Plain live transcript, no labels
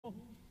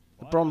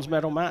bronze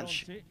medal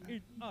match.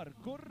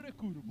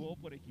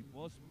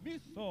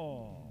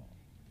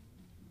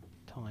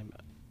 Time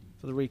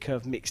for the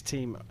recurve mixed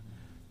team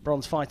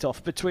bronze fight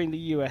off between the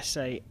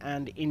USA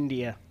and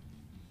India.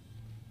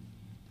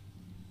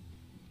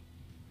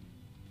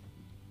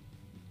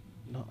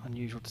 Not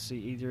unusual to see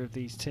either of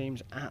these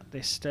teams at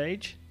this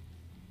stage.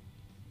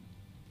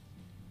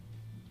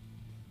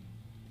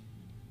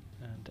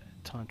 And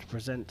time to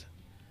present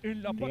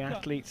the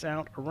athletes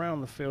out around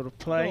the field of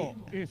play.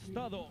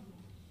 So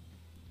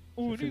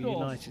for the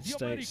United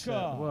States,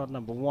 world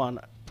number 1,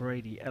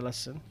 Brady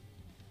Ellison.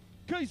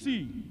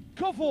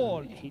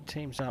 He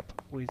teams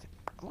up with,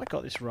 I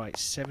got this right,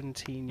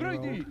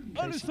 17-year-old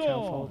Casey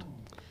Kaufhold.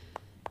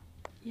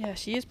 Yeah,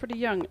 she is pretty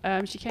young.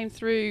 She came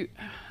through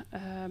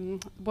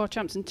World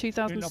Champs in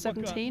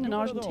 2017 in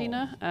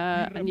Argentina,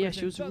 and yeah,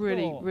 she was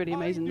really, really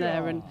amazing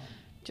there, and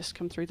just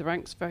come through the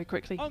ranks very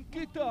quickly.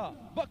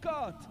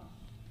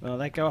 Well,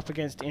 they go up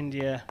against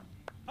India,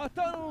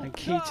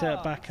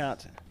 Ankita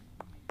Bakat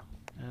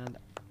and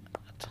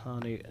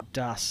Atanu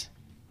Das.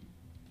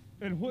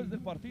 The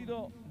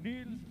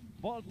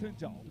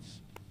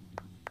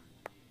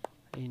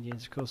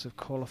Indians, of course, have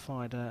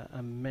qualified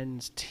a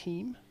men's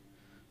team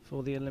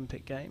for the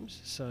Olympic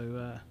Games,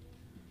 so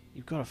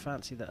you've got to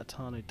fancy that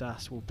Atanu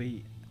Das will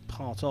be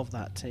part of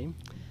that team.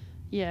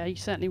 Yeah, you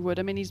certainly would.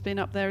 I mean, he's been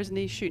up there, isn't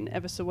he, shooting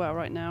ever so well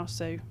right now,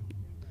 so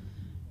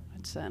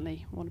I'd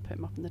certainly want to put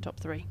him up in the top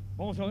 3.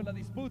 Vamos a ver la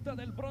disputa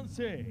del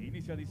bronce.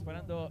 Inicia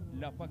disparando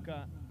la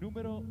paca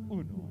número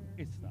 1,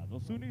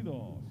 Estados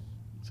Unidos.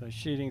 So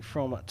shooting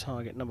from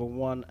target number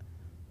 1,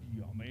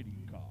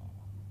 America.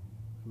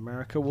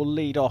 America will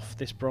lead off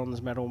this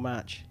bronze medal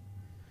match.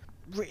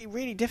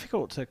 Really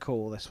difficult to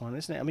call this one,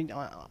 isn't it? I mean,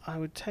 I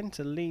would tend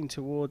to lean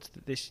towards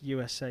this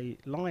USA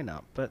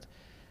lineup, but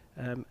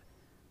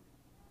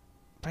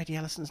Brady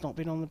Ellison's not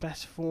been on the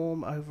best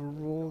form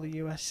overall. The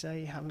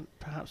USA haven't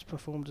perhaps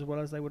performed as well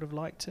as they would have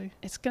liked to.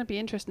 It's going to be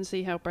interesting to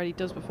see how Brady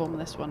does perform in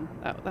this one.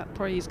 That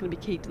probably is going to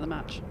be key to the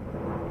match.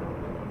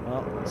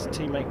 Well, it's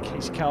teammate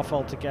Casey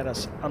Kaufhold to get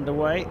us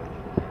underway.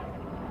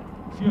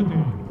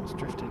 It's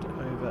drifted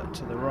over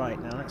to the right.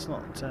 Now, let's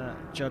not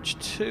judge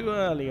too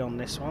early on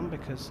this one,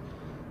 because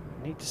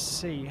we need to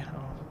see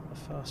how the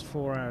first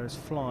 4 hours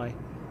fly,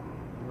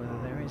 and whether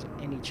there is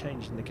any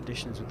change in the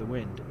conditions with the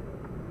wind.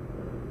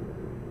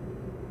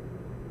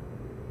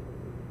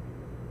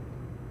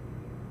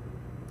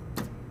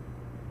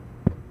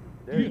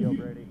 There you go,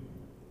 Brady.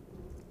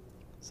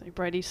 So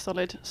Brady's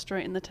solid,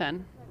 straight in the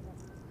 10.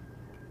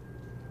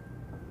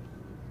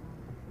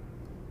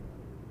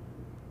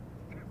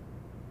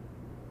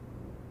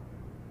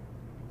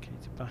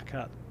 Ankita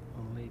Bakat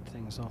will lead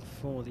things off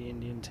for the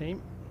Indian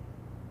team.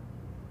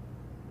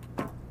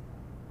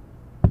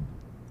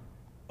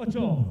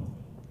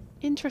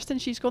 Interesting,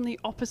 she's gone the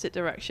opposite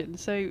direction.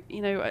 So,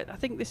 you know, I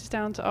think this is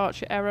down to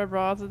archer error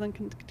rather than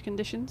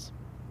conditions.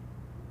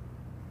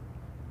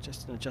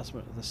 Just an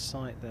adjustment of the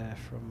sight there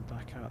from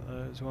Bakat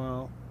though as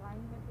well.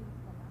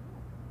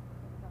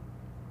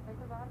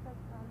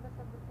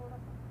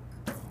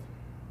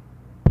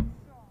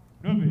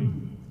 Good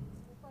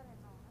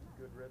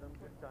rhythm,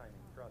 good timing,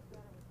 trust it.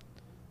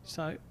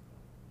 So,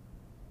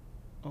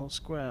 all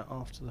square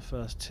after the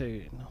first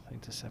 2, nothing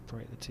to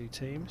separate the 2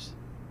 teams.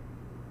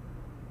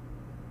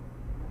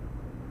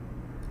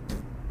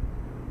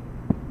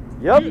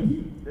 Yep,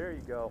 there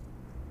you go.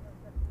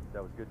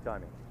 That was good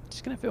timing.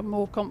 She's going to feel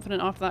more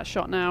confident after that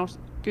shot now.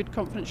 Good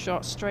confident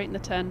shot, straight in the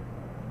 10.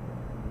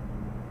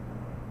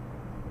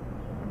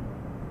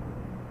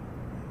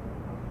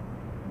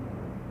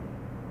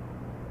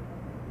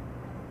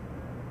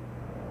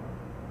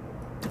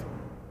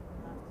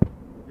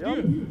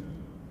 Yep.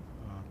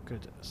 Oh,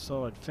 good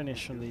solid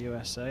finish from the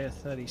USA, a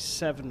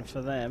 37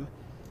 for them.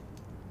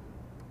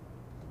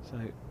 So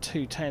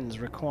 2 10s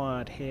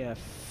required here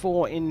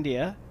for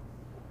India,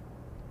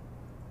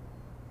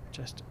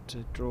 just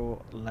to draw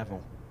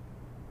level.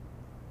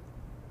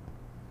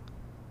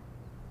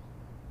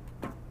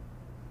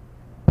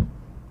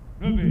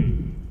 So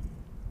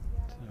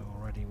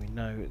already we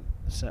know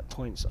the set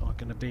points are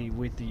going to be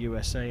with the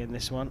USA in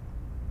this one.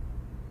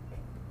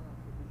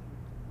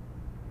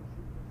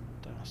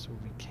 Das will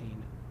be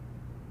keen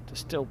to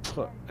still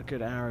put a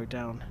good arrow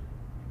down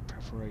in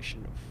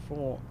preparation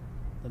for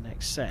the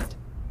next set.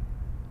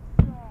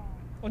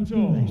 He's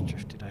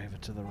drifted over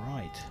to the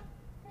right.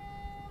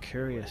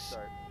 Curious.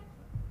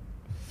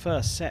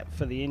 First set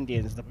for the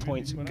Indians, the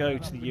points go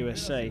to the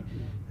USA.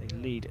 They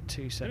lead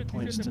 2 set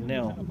points to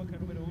 0.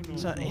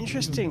 So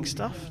interesting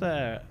stuff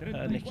there,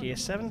 Nikki. A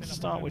 7 to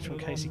start with from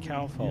Casey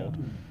Kaufhold.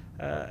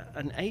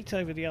 An 8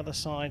 over the other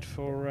side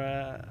for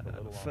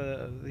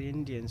the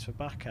Indians, for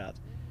Bakat.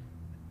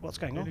 What's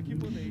going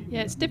on?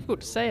 Yeah, it's difficult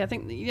to say. I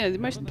think the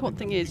most important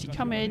thing is you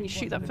come in, you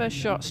shoot that first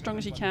shot as strong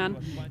as you can.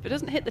 If it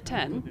doesn't hit the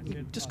 10,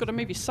 you've just got to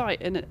move your sight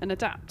and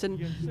adapt. And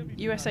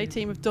USA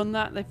team have done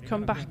that. They've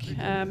come back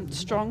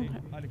strong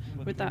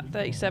with that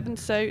 37.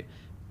 So,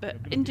 but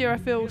India, I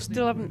feel,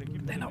 still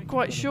haven't. They're not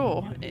quite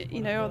sure.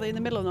 Are they in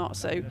the middle or not?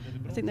 So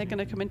I think they're going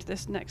to come into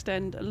this next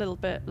end a little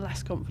bit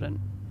less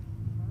confident.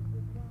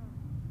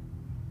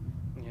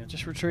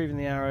 Just retrieving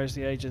the arrows,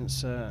 the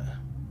agents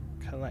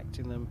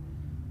collecting them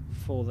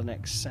for the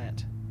next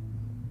set.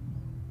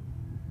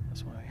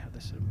 That's why we have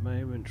this sort of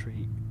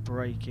momentary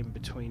break in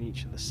between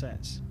each of the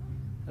sets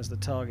as the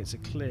targets are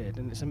cleared,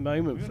 and it's a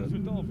moment for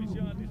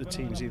the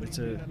teams either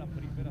to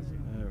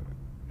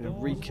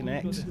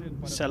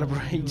reconnect,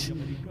 celebrate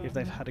if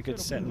they've had a good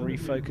set, and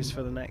refocus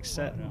for the next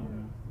set.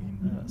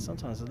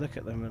 Sometimes I look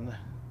at them and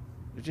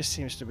there just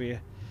seems to be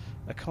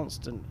a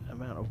constant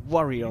amount of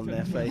worry on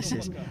their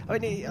faces. I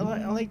mean,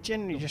 are they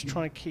generally just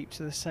trying to keep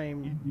to the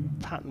same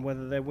pattern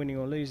whether they're winning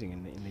or losing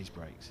in these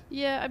breaks?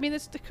 Yeah, I mean,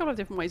 there's a couple of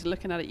different ways of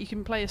looking at it. You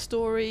can play a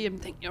story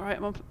and think, all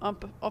right, I'm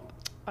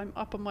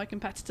up on my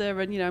competitor,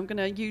 and I'm going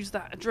to use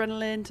that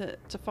adrenaline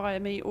to fire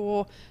me,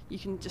 or you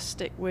can just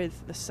stick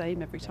with the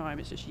same every time.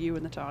 It's just you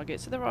and the target.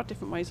 So there are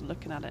different ways of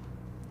looking at it.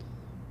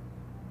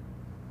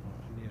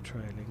 India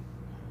trailing.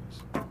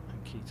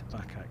 Key to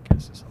back out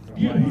gets us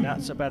underway.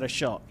 That's a better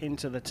shot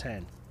into the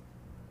 10.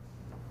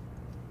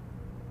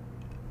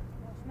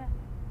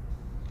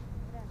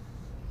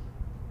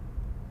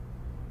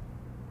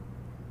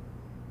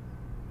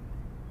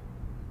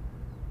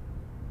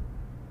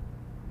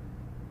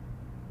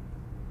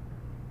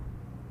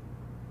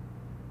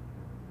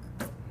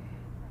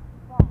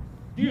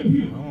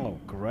 Oh,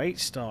 great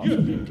start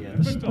from India.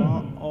 The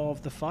start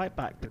of the fight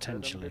back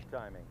potentially.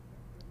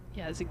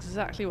 Yeah, that's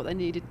exactly what they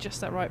needed.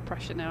 Just that right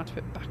pressure now to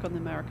put back on the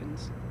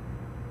Americans.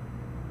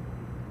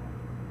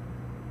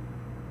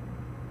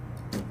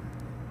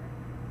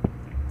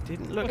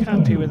 Didn't look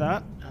happy with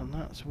that, and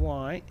that's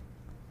why.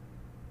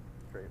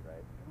 Straight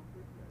right.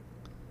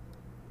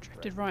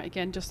 Drifted right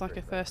again, just like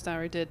her first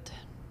arrow did.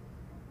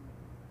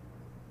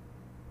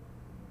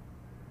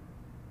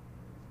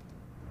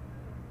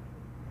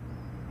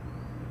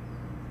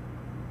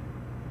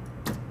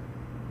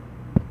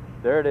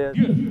 There it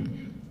is.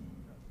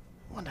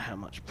 Wonder how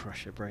much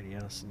pressure Brady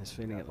Ellison is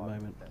feeling at the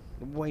moment.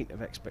 The weight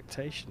of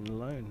expectation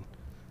alone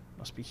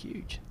must be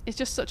huge. It's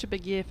just such a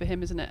big year for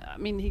him, isn't it? I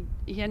mean,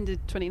 he ended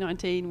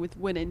 2019 with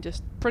winning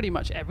just pretty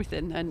much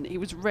everything, and he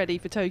was ready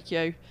for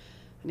Tokyo, and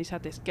he's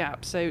had this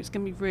gap. So it's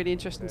going to be really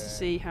interesting to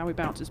see how he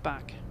bounces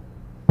back.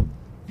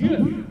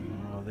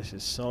 Oh, this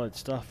is solid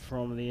stuff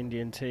from the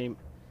Indian team.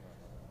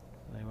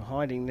 They were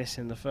hiding this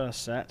in the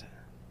first set.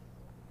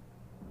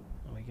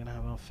 And we're going to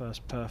have our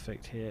first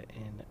perfect here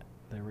in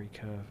the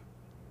Recurve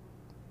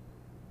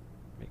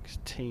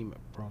mixed team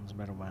bronze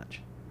medal match.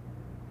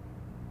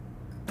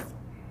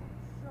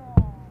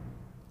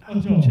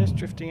 Just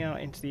drifting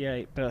out into the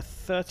 8, but a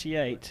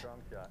 38,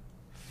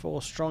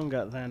 4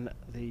 stronger than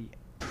the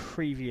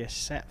previous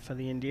set for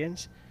the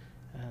Indians,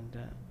 and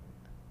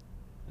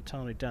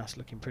Atanu Das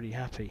looking pretty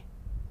happy.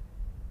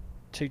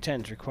 2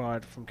 10s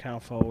required from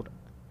Calfold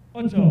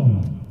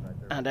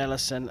and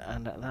Ellison,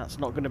 and that's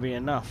not going to be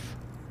enough.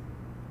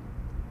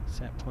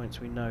 Set points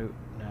we know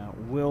now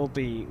will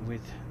be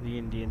with the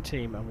Indian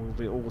team, and will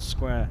be all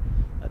square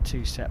at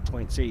 2 set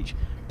points each.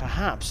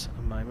 Perhaps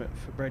a moment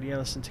for Brady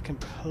Ellison to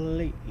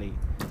completely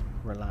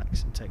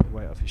relax and take the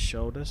weight off his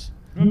shoulders.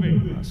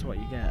 That's what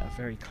you get, a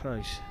very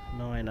close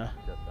 9er.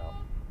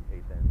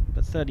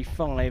 But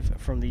 35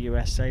 from the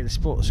USA. The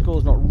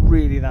score's not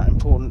really that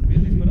important.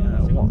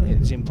 What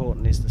is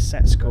important is the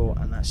set score,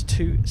 and that's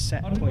 2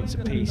 set points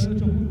apiece,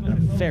 and a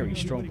very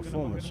strong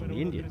performance from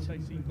the Indians.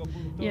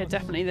 Yeah,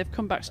 definitely. They've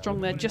come back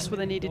strong there, just where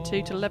they needed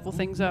to level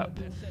things up.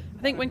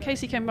 I think when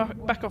Casey came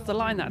back off the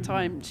line that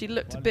time, she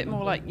looked a bit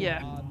more like,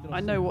 yeah, I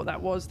know what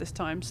that was this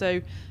time.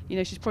 So,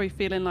 she's probably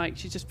feeling like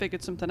she's just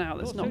figured something out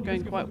that's not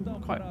going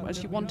quite as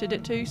she wanted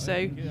it to.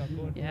 So,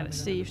 yeah, let's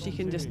see if she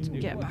can just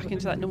get back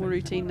into that normal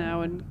routine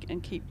now and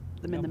keep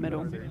them in the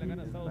middle.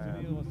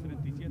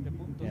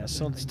 Yeah,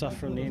 solid stuff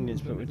from the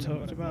Indians, but we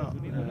talked about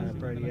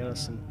Brady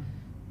Ellison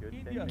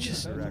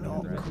just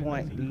not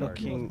quite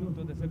looking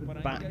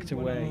back to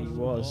where he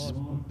was,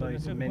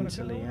 both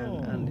mentally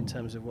and in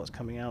terms of what's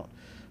coming out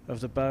of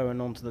the bow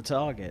and onto the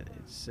target.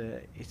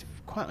 It's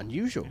quite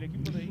unusual.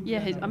 Yeah,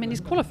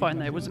 his qualifying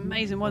there was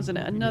amazing, wasn't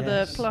it?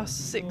 Another plus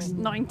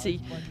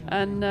 690,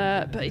 and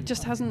but it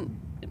just hasn't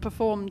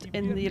performed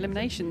in the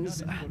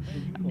eliminations.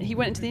 He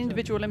went into the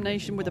individual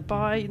elimination with a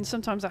bye, and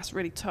sometimes that's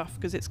really tough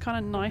because it's kind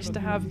of nice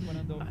to have,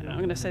 I'm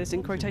going to say this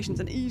in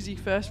quotations, an easy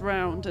first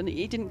round, and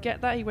he didn't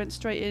get that. He went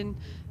straight in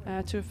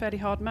to a fairly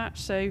hard match,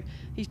 so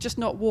he's just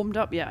not warmed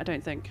up yet, I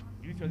don't think.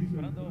 Yeah,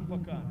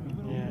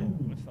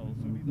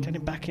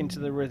 getting back into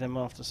the rhythm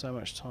after so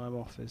much time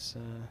off is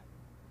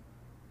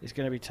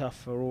going to be tough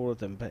for all of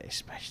them, but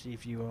especially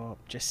if you are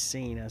just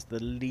seen as the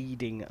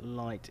leading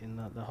light in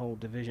the whole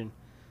division.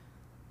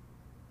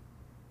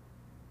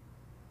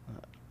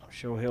 I'm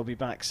sure he'll be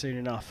back soon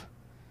enough.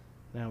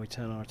 Now we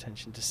turn our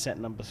attention to set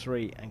number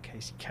 3, and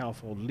Casey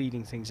Calfold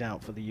leading things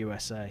out for the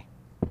USA.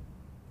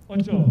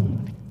 And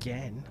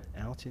again,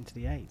 out into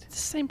the 8. It's the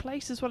same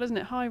place as well, isn't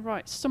it? High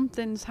right,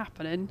 something's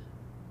happening,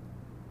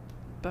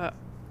 but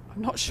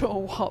I'm not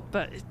sure what,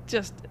 but it's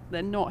just,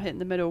 they're not hitting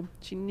the middle.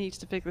 She needs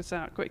to figure this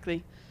out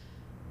quickly.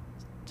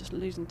 Just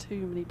losing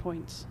too many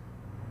points.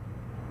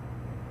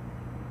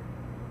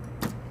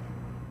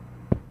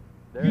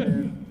 There it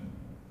is.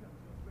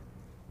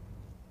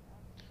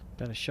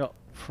 Better shot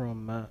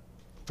from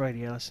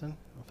Brady Ellison.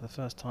 For the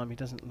first time, he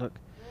doesn't look,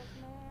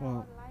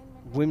 well,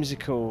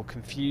 whimsical,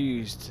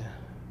 confused.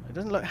 He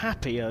doesn't look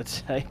happy, I'd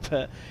say,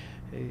 but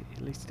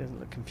at least he doesn't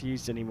look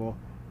confused anymore.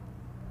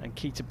 And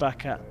Keita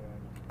back at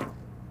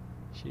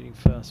shooting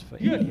first for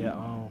India.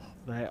 Oh,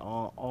 they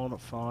are on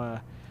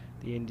fire,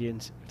 the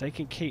Indians. If they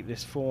can keep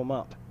this form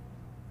up,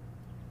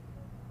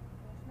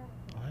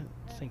 I don't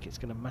think it's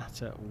going to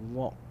matter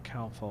what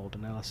Calfold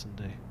and Ellison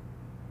do.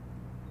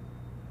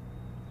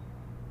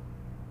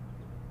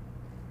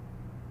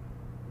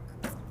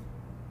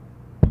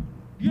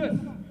 Yes.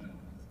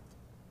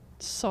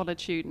 Solid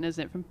shooting,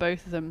 isn't it, from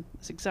both of them?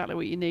 That's exactly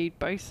what you need.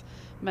 Both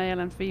male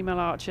and female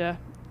archer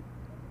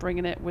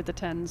bringing it with the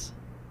 10s.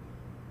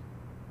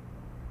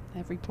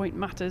 Every point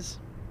matters.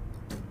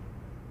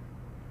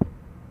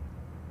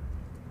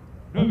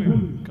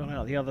 Gone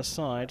out the other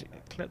side,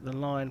 clipped the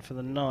line for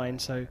the 9,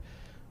 so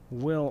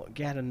will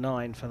get a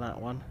 9 for that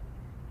one.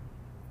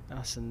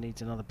 Ellison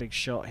needs another big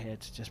shot here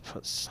to just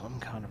put some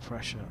kind of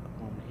pressure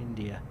on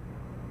India.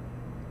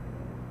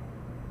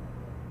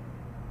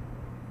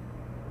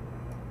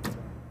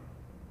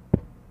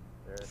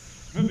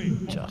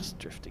 Just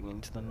drifting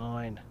into the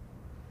 9.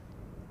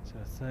 So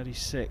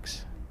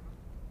 36.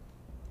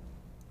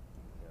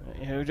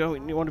 You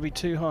don't want to be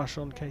too harsh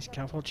on Casey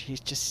Calfold. She's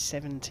just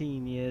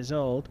 17 years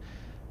old,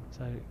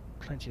 so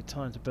plenty of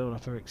time to build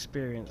up her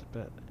experience,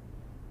 but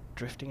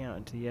drifting out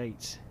into the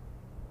 8s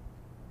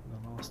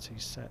in the last 2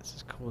 sets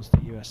has caused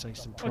the USA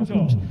some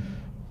problems.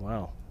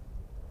 Wow.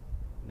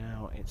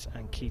 Now it's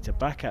Ankita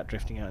back at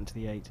drifting out into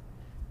the 8.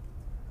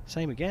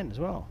 Same again as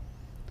well.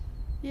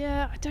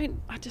 Yeah,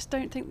 I just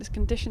don't think these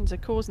conditions are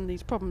causing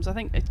these problems. I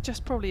think it's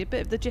just probably a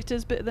bit of the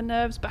jitters, bit of the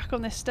nerves back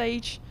on this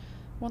stage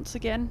once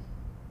again.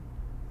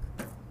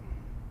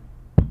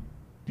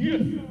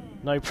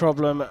 No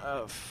problem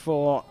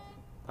for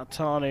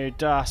Atanu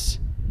Das.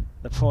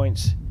 The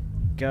points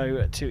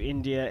go to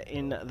India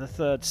in the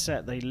 3rd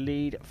set. They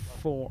lead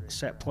 4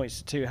 set points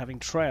to 2, having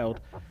trailed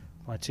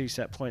by 2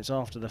 set points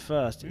after the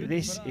first.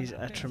 This is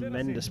a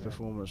tremendous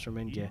performance from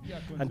India,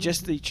 and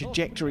just the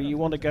trajectory you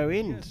want to go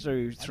in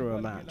through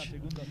a match.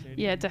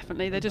 Yeah,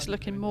 definitely. They're just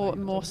looking more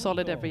and more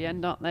solid every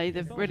end, aren't they?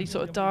 They've really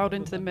sort of dialed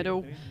into the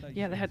middle.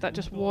 Yeah, they had that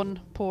just one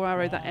poor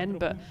arrow that end,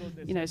 but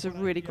you know, it's a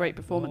really great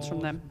performance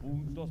from them.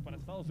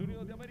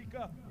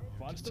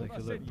 Just take a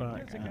look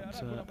back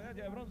at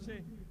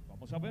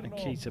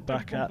Nikita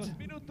back at.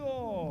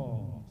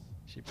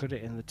 She put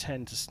it in the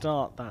 10 to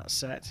start that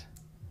set.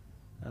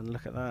 And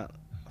look at that,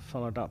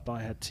 followed up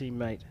by her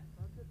teammate.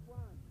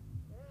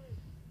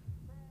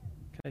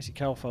 Casey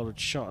Calfold had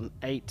shot an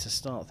 8 to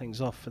start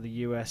things off for the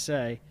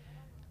USA.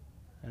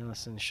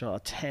 Ellison shot a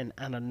 10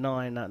 and a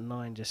 9, that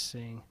 9 just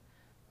seeing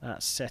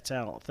that set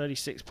out.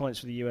 36 points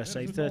for the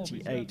USA,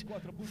 38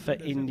 for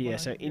India.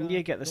 So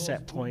India get the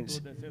set points.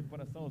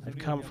 They've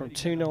come from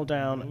 2-0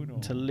 down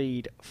to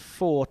lead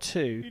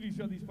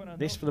 4-2.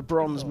 This for the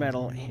bronze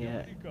medal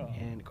here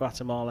in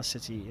Guatemala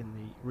City in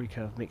the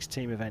Recurve mixed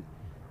team event.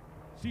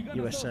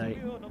 USA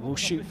will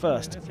shoot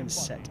first in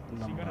set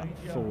number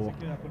 4,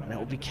 and it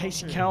will be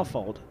Casey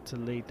Calfold to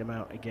lead them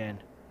out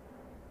again.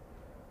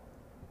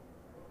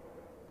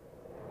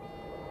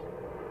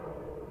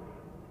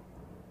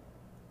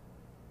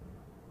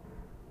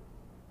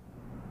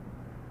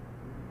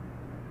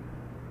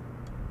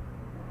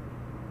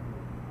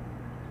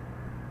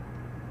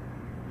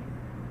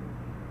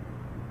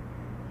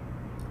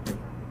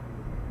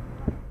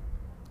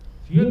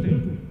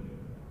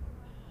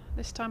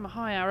 This time a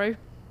high arrow.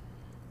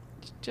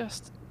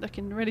 Just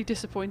looking really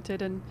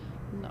disappointed, and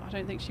I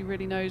don't think she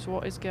really knows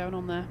what is going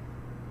on there.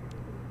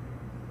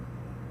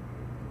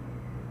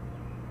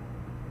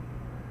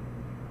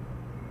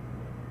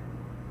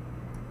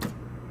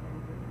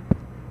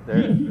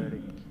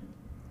 Ready.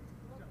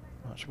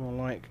 Much more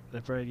like the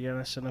Brady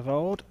Ellison of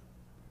old.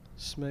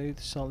 Smooth,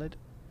 solid,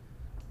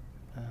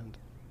 and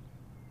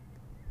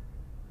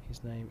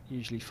his name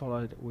usually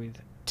followed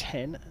with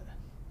 10.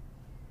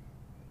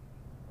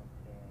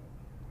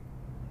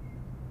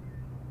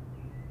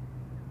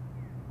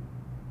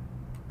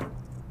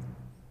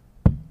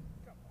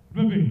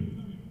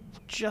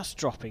 Just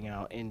dropping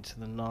out into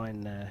the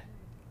 9 there.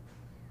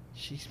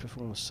 She's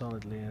performed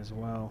solidly as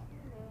well.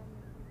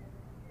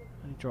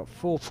 Only dropped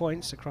 4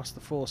 points across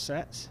the 4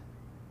 sets.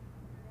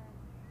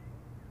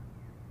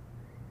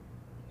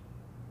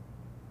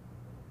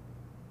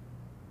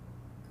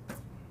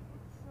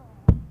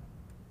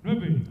 Well,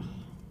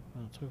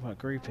 talk about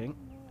grouping.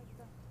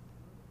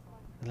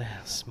 A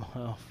little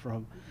smile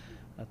from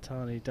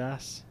Atanu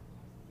Das.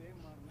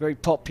 Very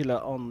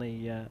popular on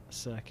the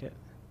circuit.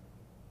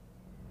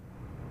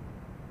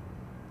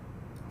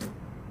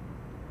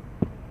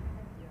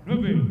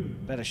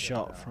 Better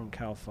shot from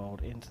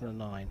Calfold into the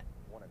 9.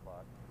 Now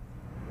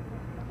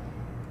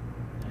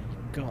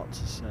you've got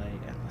to say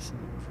Ellison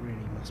really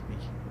must be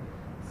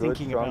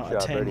thinking about a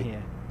 10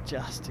 here,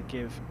 just to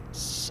give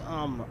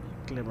some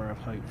glimmer of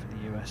hope for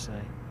the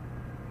USA.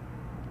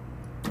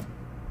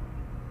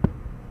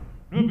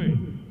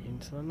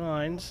 Into the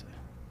 9s,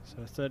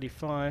 so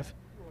 35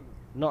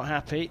 not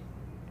happy.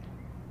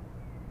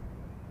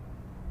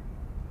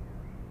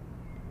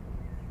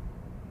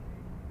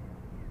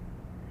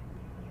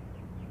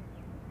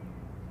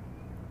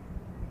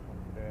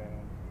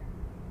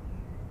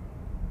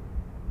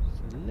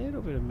 Just a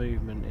little bit of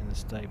movement in the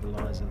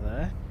stabilizer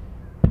there.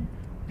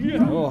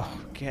 Oh,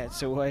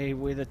 gets away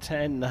with a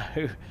 10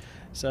 though.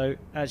 So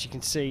as you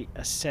can see,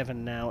 a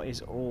 7 now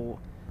is all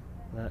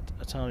that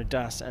Atanu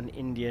Das and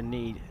India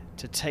need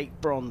to take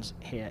bronze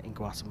here in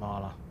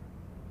Guatemala.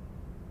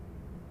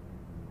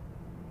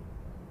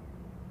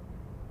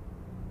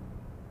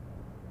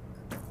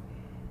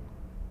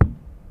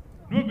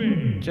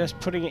 Just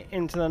putting it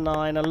into the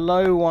 9, a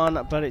low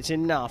one, but it's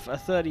enough. A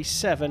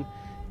 37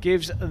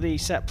 gives the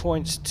set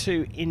points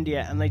to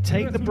India, and they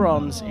take the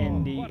bronze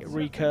in the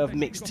recurve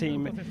mixed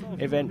team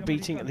event,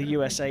 beating the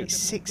USA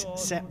 6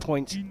 set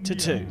points to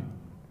 2.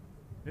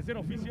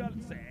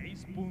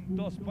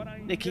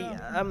 Nikki,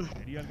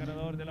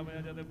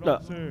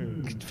 look,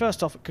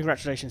 first off,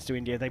 congratulations to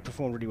India. They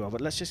performed really well, but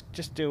let's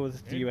just deal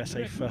with the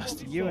USA first.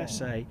 The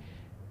USA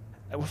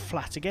were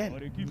flat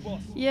again.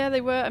 Yeah,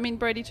 they were. I mean,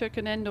 Brady took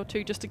an end or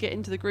two just to get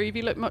into the groove.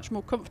 He looked much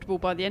more comfortable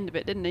by the end of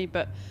it, didn't he?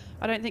 But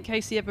I don't think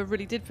Casey ever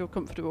really did feel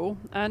comfortable.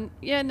 And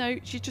yeah, no,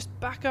 she's just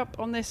back up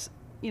on this,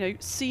 you know,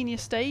 senior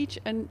stage,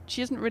 and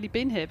she hasn't really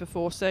been here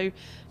before. So, you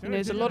know,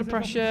 there's a lot of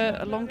pressure,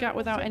 a long gap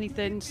without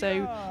anything.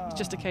 So it's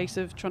just a case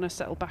of trying to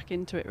settle back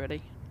into it,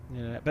 really.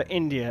 Yeah, but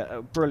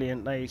India,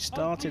 brilliant. They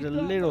started a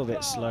little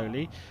bit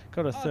slowly,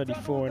 got a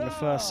 34 in the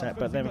first set,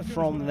 but then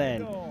from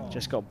then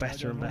just got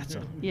better and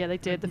better. Yeah, they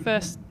did. The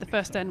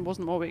first end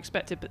wasn't what we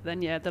expected, but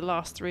then yeah, the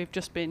last 3 have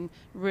just been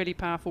really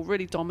powerful,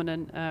 really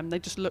dominant. They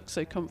just look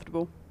so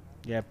comfortable.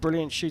 Yeah,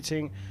 brilliant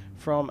shooting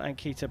from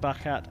Ankita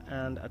Bakat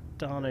and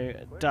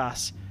Atanu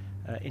Das.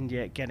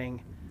 India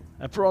getting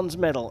a bronze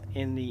medal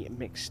in the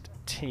mixed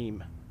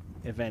team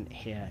event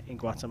here in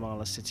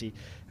Guatemala City.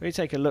 If we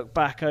take a look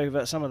back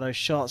over some of those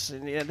shots,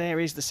 there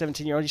is the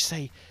 17-year-old. You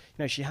say, you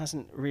know, she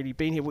hasn't really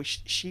been here,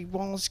 which she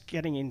was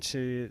getting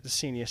into the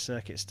senior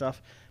circuit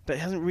stuff, but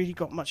hasn't really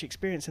got much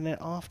experience. And then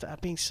after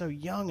being so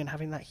young and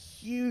having that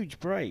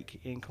huge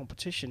break in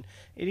competition,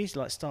 it is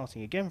like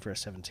starting again for a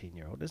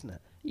 17-year-old, isn't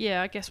it?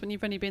 Yeah, I guess when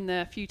you've only been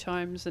there a few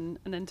times and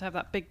then to have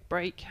that big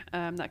break,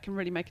 that can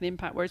really make an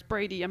impact. Whereas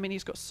Brady, I mean,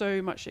 he's got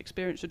so much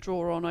experience to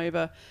draw on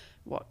over,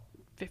 what,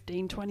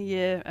 15,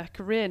 20-year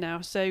career now.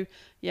 So,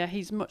 yeah,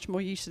 he's much more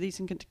used to these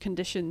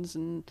conditions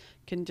and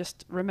can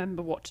just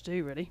remember what to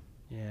do, really.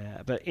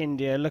 Yeah, but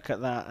India, look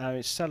at that.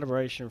 It's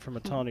celebration from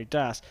Atanu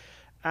Das.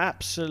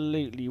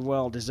 Absolutely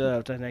well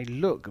deserved, and they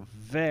look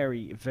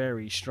very,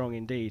 very strong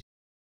indeed.